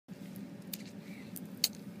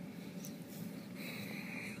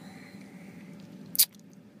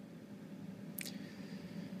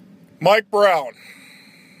Mike Brown.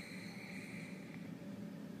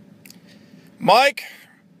 Mike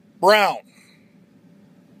Brown.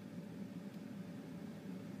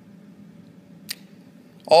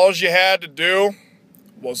 All you had to do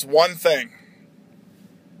was one thing.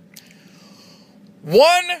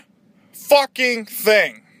 One fucking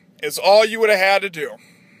thing is all you would have had to do.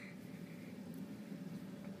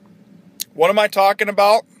 What am I talking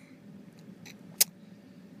about?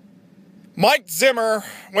 Mike Zimmer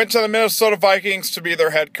went to the Minnesota Vikings to be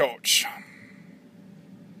their head coach.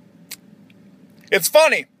 It's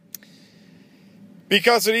funny,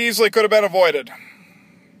 because it easily could have been avoided.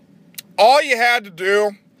 All you had to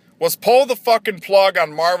do was pull the fucking plug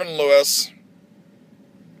on Marvin Lewis.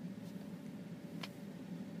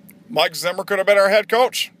 Mike Zimmer could have been our head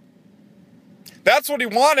coach. That's what he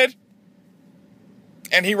wanted,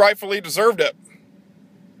 and he rightfully deserved it.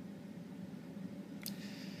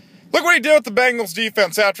 Look what he did with the Bengals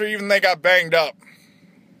defense after even they got banged up.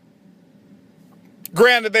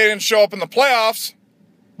 Granted, they didn't show up in the playoffs,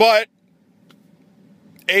 but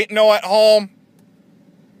 8-0 at home.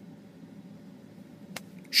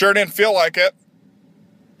 Sure didn't feel like it.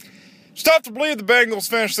 It's tough to believe the Bengals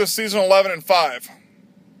finished this season 11-5.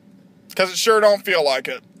 Because it sure don't feel like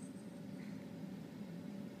it.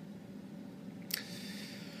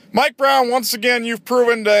 Mike Brown, once again, you've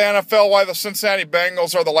proven to the NFL why the Cincinnati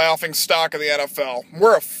Bengals are the laughing stock of the NFL.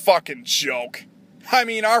 We're a fucking joke. I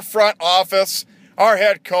mean, our front office, our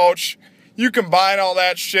head coach, you combine all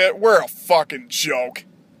that shit, we're a fucking joke.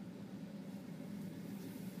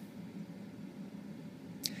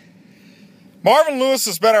 Marvin Lewis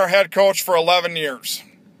has been our head coach for 11 years.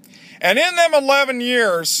 And in them 11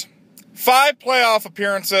 years, 5 playoff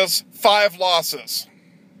appearances, 5 losses.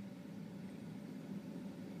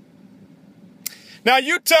 Now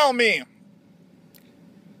you tell me,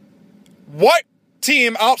 what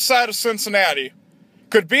team outside of Cincinnati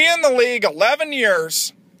could be in the league 11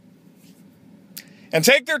 years and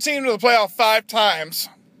take their team to the playoff 5 times,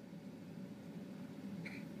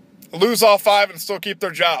 lose all 5 and still keep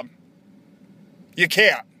their job? You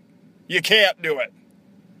can't. You can't do it.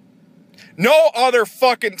 No other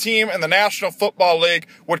fucking team in the National Football League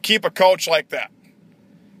would keep a coach like that.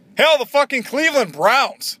 Hell, the fucking Cleveland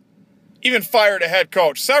Browns even fired a head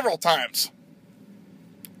coach several times.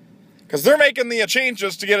 Because they're making the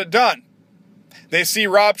changes to get it done. They see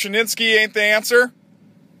Rob Chininsky ain't the answer.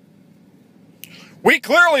 We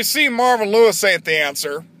clearly see Marvin Lewis ain't the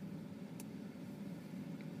answer.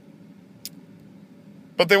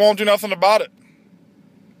 But they won't do nothing about it.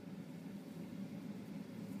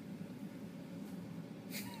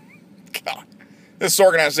 God, this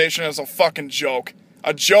organization is a fucking joke.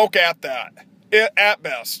 A joke at that. At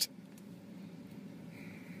best.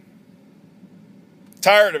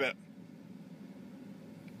 Tired of it.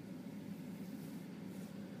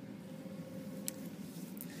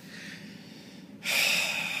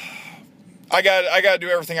 I got to do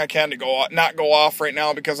everything I can to not go off right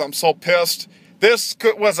now because I'm so pissed. This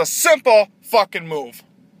was a simple fucking move.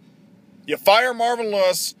 You fire Marvin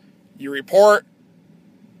Lewis, you report.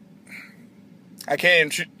 I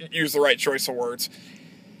can't even use the right choice of words.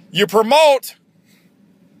 You promote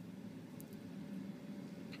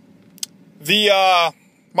the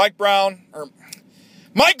Mike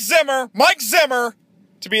Zimmer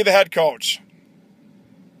to be the head coach.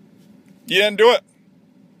 You didn't do it.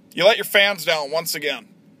 You let your fans down once again.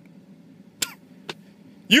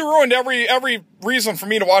 You ruined every reason for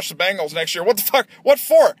me to watch the Bengals next year. What the fuck? What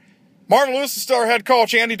for? Marvin Lewis is still our head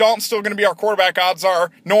coach. Andy Dalton's still going to be our quarterback, odds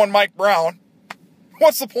are, knowing Mike Brown.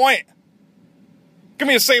 What's the point? Give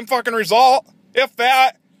me the same fucking result, if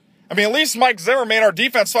that. I mean, at least Mike Zimmer made our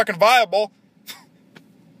defense fucking viable.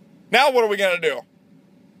 Now what are we going to do?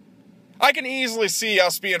 I can easily see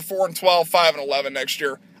us being 4-12, 5-11 next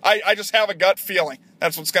year. I just have a gut feeling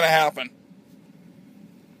that's what's going to happen.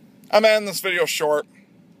 I'm ending this video short.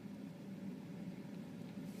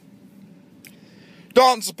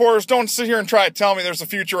 Dalton supporters, don't sit here and try to tell me there's a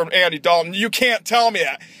future of Andy Dalton. You can't tell me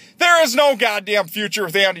that. There is no goddamn future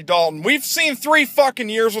with Andy Dalton. We've seen 3 fucking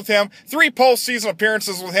years with him, 3 postseason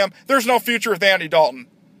appearances with him. There's no future with Andy Dalton.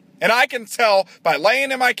 And I can tell by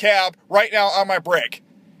laying in my cab right now on my break.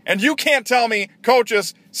 And you can't tell me,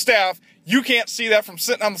 coaches, staff, you can't see that from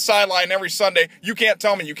sitting on the sideline every Sunday. You can't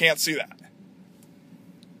tell me you can't see that.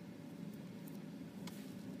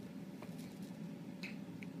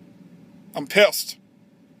 I'm pissed.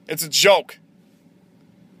 It's a joke.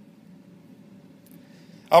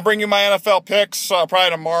 I'll bring you my NFL picks probably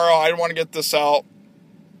tomorrow. I want to get this out.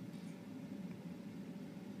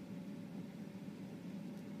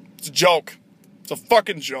 It's a joke. It's a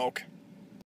fucking joke.